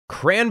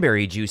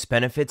Cranberry juice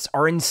benefits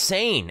are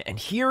insane, and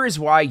here is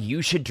why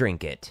you should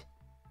drink it.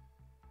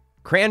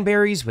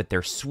 Cranberries, with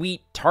their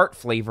sweet, tart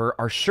flavor,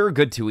 are sure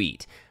good to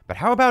eat, but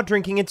how about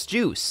drinking its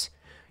juice?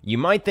 You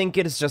might think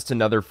it is just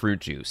another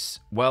fruit juice.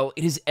 Well,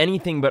 it is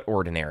anything but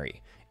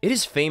ordinary. It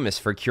is famous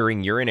for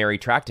curing urinary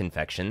tract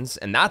infections,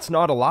 and that's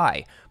not a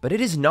lie, but it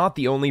is not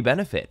the only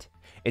benefit.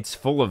 It's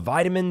full of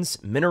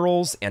vitamins,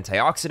 minerals,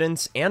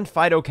 antioxidants, and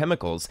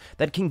phytochemicals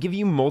that can give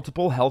you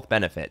multiple health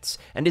benefits,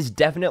 and is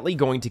definitely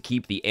going to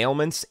keep the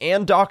ailments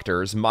and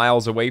doctors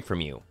miles away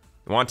from you.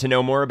 Want to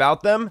know more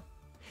about them?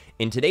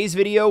 In today's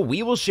video,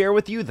 we will share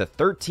with you the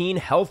 13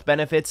 health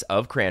benefits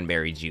of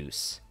cranberry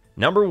juice.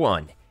 Number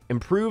 1.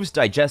 Improves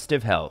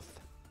digestive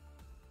health.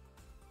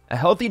 A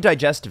healthy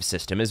digestive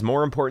system is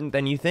more important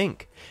than you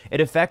think.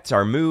 It affects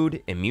our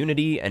mood,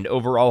 immunity, and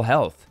overall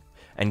health.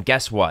 And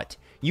guess what?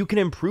 You can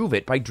improve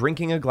it by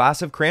drinking a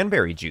glass of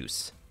cranberry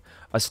juice.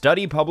 A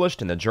study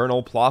published in the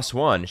journal PLOS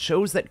ONE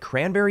shows that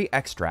cranberry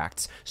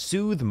extracts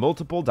soothe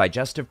multiple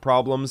digestive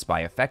problems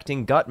by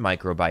affecting gut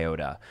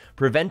microbiota,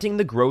 preventing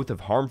the growth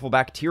of harmful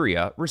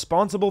bacteria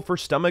responsible for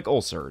stomach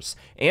ulcers,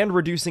 and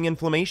reducing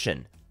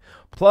inflammation.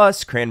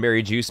 Plus,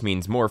 cranberry juice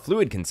means more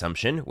fluid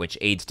consumption, which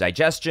aids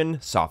digestion,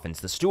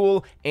 softens the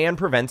stool, and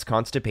prevents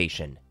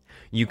constipation.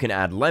 You can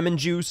add lemon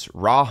juice,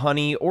 raw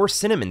honey, or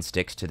cinnamon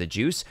sticks to the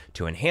juice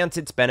to enhance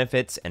its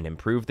benefits and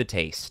improve the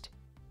taste.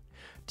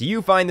 Do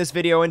you find this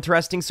video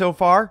interesting so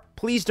far?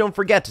 Please don't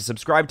forget to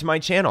subscribe to my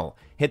channel,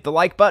 hit the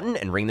like button,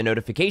 and ring the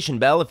notification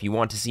bell if you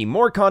want to see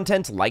more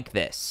content like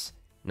this.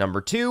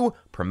 Number 2,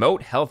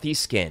 promote healthy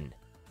skin.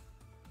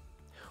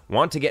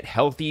 Want to get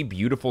healthy,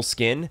 beautiful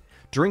skin?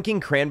 Drinking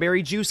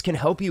cranberry juice can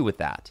help you with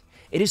that.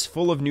 It is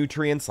full of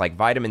nutrients like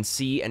vitamin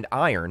C and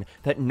iron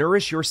that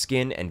nourish your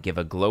skin and give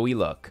a glowy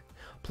look.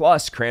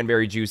 Plus,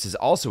 cranberry juice is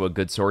also a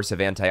good source of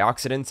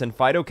antioxidants and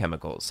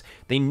phytochemicals.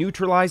 They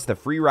neutralize the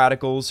free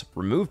radicals,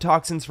 remove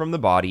toxins from the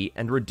body,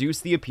 and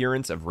reduce the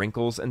appearance of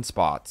wrinkles and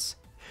spots.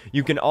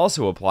 You can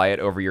also apply it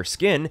over your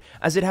skin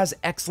as it has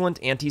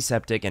excellent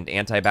antiseptic and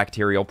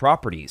antibacterial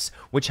properties,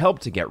 which help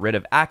to get rid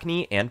of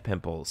acne and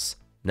pimples.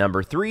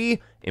 Number 3,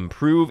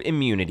 improve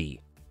immunity.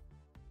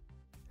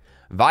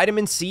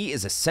 Vitamin C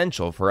is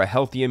essential for a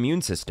healthy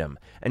immune system,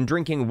 and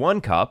drinking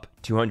 1 cup,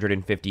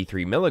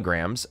 253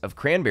 milligrams, of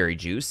cranberry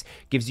juice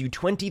gives you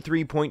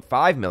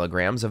 23.5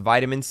 milligrams of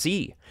vitamin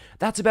C.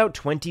 That's about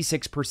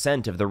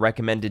 26% of the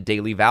recommended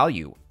daily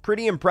value.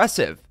 Pretty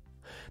impressive.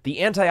 The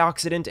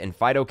antioxidant and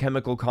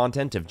phytochemical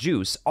content of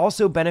juice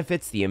also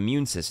benefits the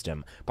immune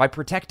system by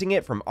protecting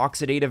it from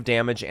oxidative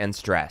damage and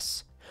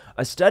stress.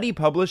 A study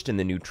published in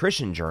the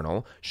Nutrition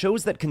Journal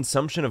shows that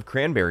consumption of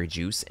cranberry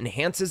juice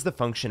enhances the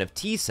function of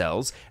T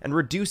cells and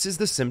reduces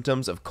the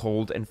symptoms of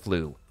cold and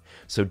flu.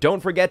 So don't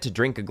forget to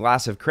drink a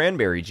glass of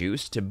cranberry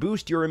juice to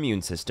boost your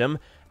immune system,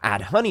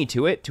 add honey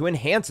to it to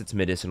enhance its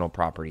medicinal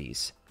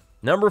properties.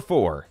 Number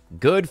 4,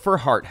 good for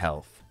heart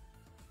health.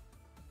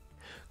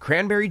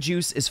 Cranberry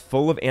juice is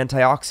full of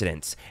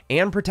antioxidants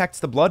and protects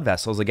the blood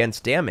vessels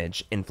against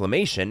damage,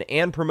 inflammation,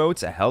 and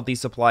promotes a healthy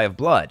supply of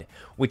blood,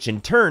 which in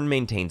turn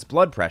maintains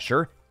blood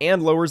pressure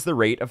and lowers the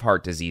rate of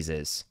heart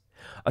diseases.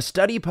 A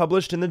study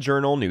published in the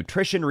journal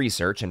Nutrition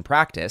Research and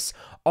Practice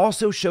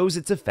also shows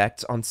its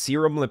effects on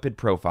serum lipid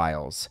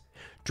profiles.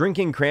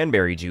 Drinking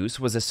cranberry juice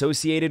was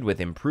associated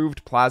with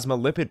improved plasma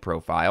lipid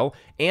profile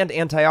and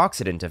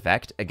antioxidant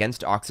effect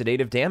against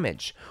oxidative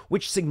damage,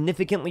 which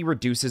significantly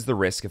reduces the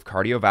risk of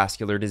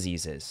cardiovascular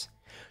diseases.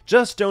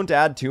 Just don't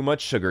add too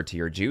much sugar to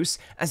your juice,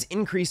 as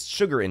increased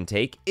sugar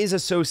intake is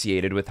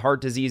associated with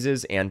heart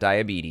diseases and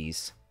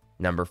diabetes.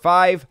 Number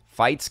 5,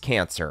 fights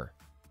cancer.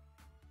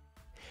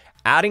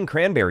 Adding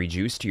cranberry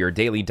juice to your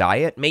daily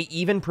diet may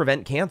even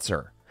prevent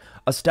cancer.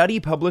 A study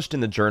published in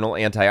the journal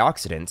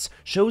Antioxidants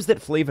shows that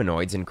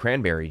flavonoids in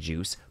cranberry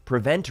juice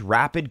prevent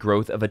rapid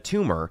growth of a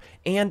tumor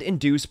and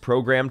induce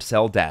programmed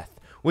cell death,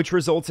 which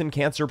results in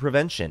cancer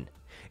prevention.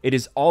 It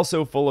is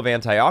also full of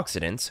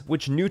antioxidants,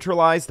 which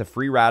neutralize the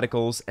free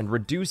radicals and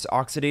reduce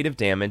oxidative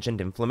damage and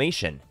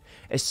inflammation,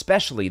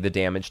 especially the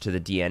damage to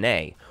the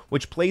DNA,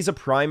 which plays a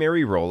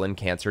primary role in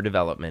cancer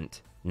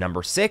development.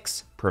 Number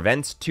 6,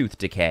 prevents tooth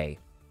decay.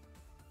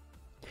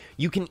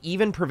 You can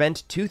even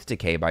prevent tooth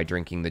decay by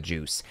drinking the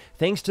juice,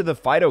 thanks to the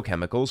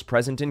phytochemicals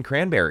present in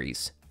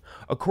cranberries.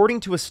 According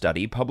to a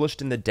study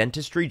published in the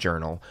Dentistry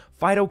Journal,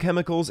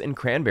 phytochemicals in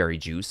cranberry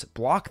juice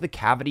block the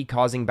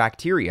cavity-causing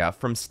bacteria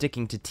from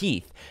sticking to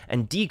teeth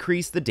and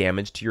decrease the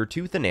damage to your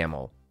tooth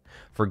enamel.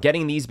 For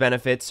getting these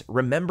benefits,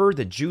 remember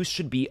the juice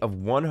should be of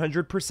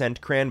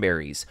 100%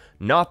 cranberries,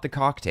 not the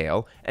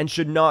cocktail, and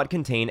should not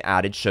contain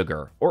added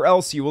sugar, or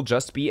else you will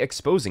just be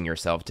exposing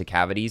yourself to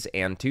cavities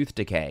and tooth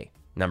decay.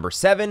 Number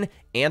 7,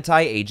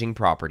 anti-aging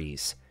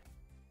properties.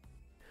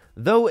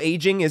 Though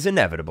aging is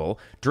inevitable,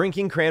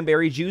 drinking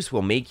cranberry juice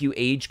will make you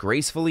age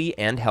gracefully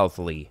and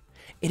healthily.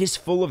 It is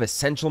full of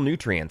essential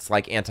nutrients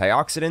like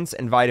antioxidants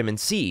and vitamin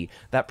C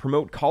that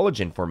promote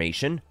collagen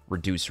formation,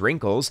 reduce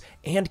wrinkles,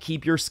 and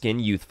keep your skin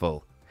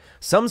youthful.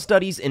 Some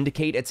studies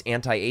indicate its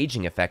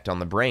anti-aging effect on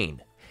the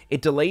brain.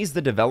 It delays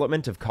the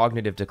development of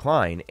cognitive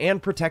decline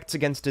and protects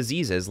against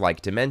diseases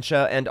like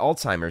dementia and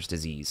Alzheimer's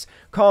disease,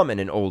 common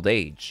in old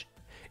age.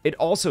 It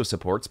also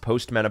supports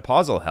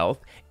postmenopausal health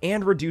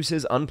and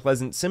reduces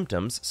unpleasant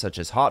symptoms such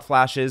as hot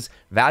flashes,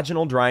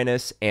 vaginal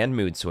dryness, and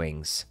mood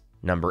swings.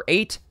 Number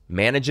 8.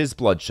 Manages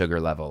blood sugar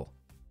level.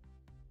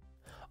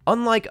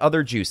 Unlike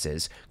other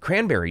juices,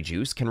 cranberry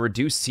juice can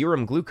reduce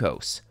serum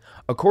glucose.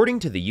 According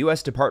to the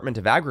U.S. Department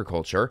of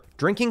Agriculture,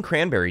 drinking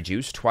cranberry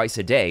juice twice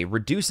a day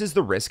reduces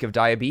the risk of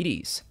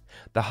diabetes.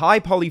 The high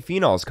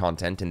polyphenols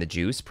content in the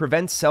juice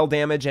prevents cell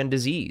damage and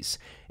disease.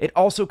 It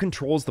also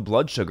controls the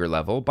blood sugar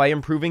level by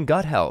improving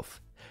gut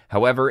health.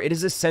 However, it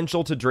is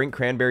essential to drink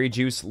cranberry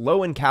juice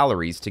low in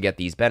calories to get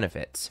these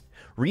benefits.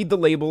 Read the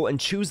label and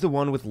choose the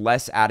one with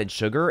less added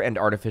sugar and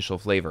artificial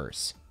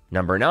flavors.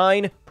 Number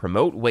 9.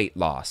 Promote weight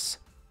loss.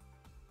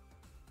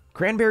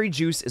 Cranberry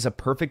juice is a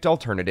perfect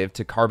alternative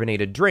to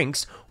carbonated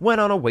drinks when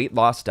on a weight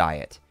loss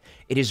diet.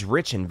 It is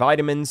rich in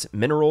vitamins,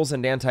 minerals,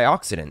 and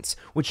antioxidants,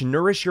 which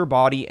nourish your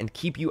body and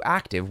keep you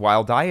active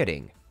while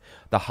dieting.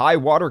 The high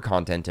water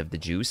content of the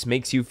juice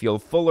makes you feel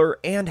fuller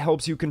and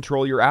helps you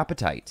control your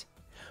appetite.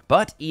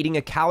 But eating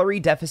a calorie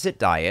deficit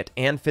diet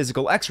and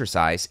physical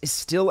exercise is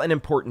still an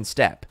important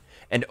step,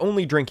 and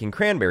only drinking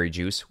cranberry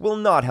juice will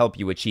not help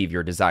you achieve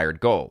your desired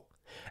goal.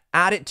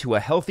 Add it to a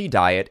healthy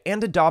diet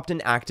and adopt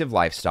an active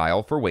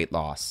lifestyle for weight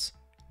loss.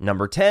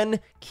 Number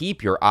 10.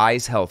 Keep your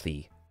eyes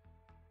healthy.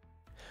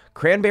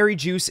 Cranberry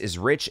juice is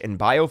rich in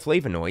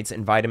bioflavonoids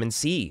and vitamin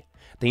C.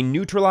 They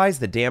neutralize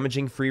the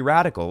damaging free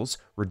radicals,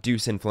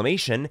 reduce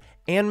inflammation,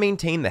 and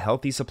maintain the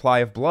healthy supply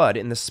of blood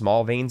in the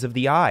small veins of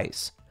the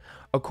eyes.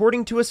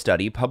 According to a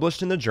study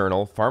published in the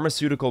journal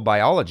Pharmaceutical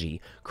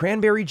Biology,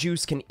 cranberry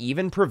juice can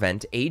even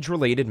prevent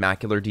age-related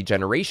macular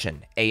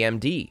degeneration,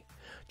 AMD.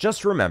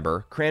 Just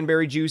remember,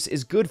 cranberry juice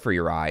is good for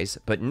your eyes,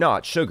 but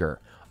not sugar.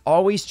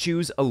 Always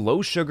choose a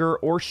low sugar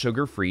or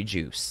sugar-free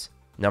juice.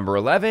 Number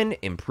 11.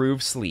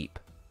 Improve sleep.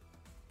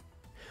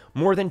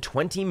 More than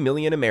 20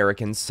 million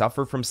Americans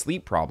suffer from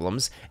sleep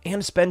problems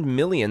and spend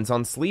millions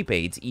on sleep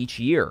aids each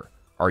year.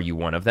 Are you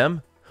one of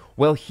them?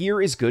 Well,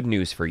 here is good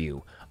news for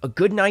you. A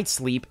good night's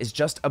sleep is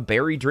just a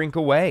berry drink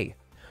away.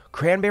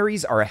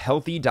 Cranberries are a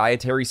healthy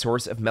dietary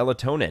source of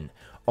melatonin,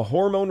 a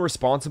hormone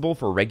responsible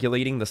for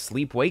regulating the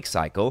sleep-wake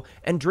cycle,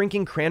 and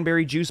drinking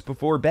cranberry juice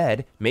before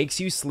bed makes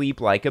you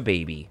sleep like a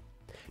baby.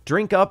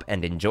 Drink up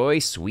and enjoy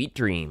sweet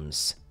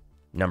dreams.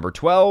 Number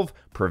 12.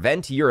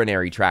 Prevent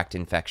urinary tract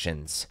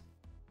infections.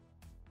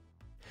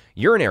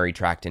 Urinary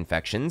tract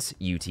infections,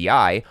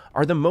 UTI,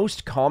 are the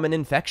most common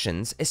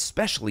infections,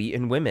 especially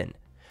in women.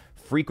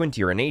 Frequent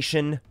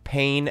urination,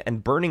 pain,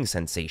 and burning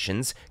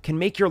sensations can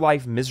make your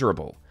life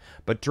miserable,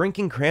 but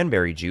drinking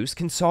cranberry juice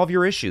can solve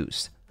your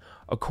issues.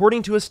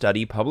 According to a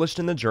study published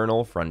in the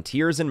journal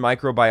Frontiers in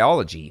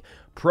Microbiology,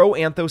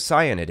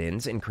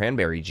 proanthocyanidins in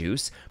cranberry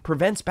juice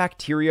prevents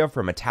bacteria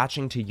from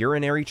attaching to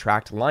urinary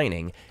tract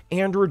lining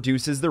and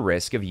reduces the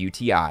risk of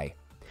UTI.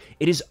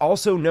 It is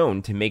also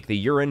known to make the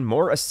urine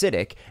more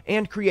acidic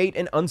and create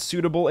an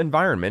unsuitable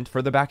environment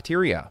for the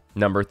bacteria.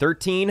 Number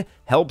 13.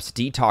 Helps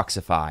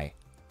detoxify.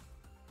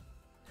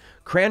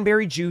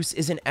 Cranberry juice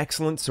is an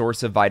excellent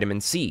source of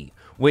vitamin C,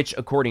 which,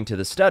 according to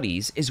the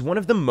studies, is one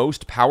of the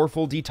most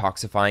powerful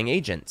detoxifying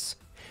agents.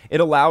 It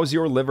allows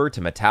your liver to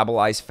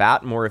metabolize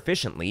fat more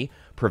efficiently,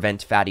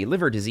 prevent fatty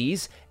liver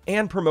disease,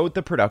 and promote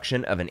the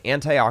production of an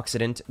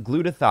antioxidant,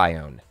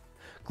 glutathione.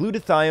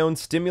 Glutathione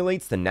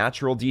stimulates the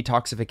natural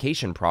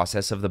detoxification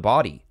process of the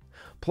body.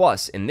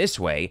 Plus, in this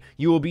way,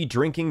 you will be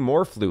drinking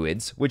more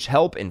fluids, which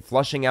help in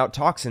flushing out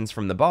toxins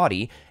from the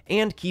body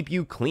and keep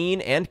you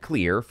clean and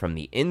clear from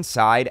the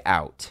inside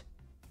out.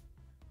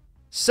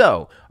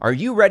 So, are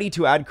you ready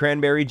to add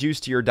cranberry juice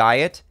to your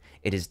diet?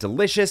 It is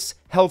delicious,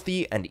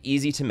 healthy, and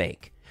easy to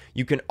make.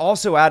 You can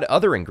also add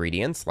other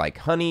ingredients like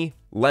honey,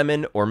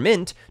 lemon, or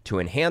mint to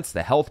enhance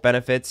the health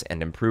benefits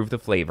and improve the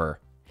flavor.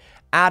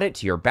 Add it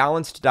to your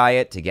balanced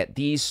diet to get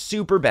these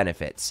super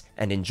benefits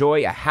and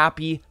enjoy a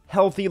happy,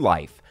 healthy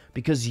life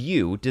because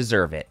you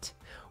deserve it.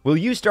 Will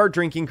you start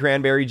drinking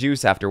cranberry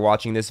juice after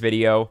watching this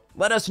video?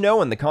 Let us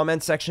know in the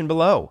comments section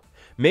below.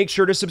 Make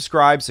sure to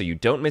subscribe so you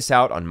don't miss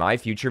out on my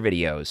future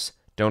videos.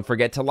 Don't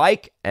forget to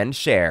like and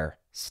share.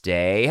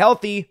 Stay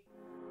healthy!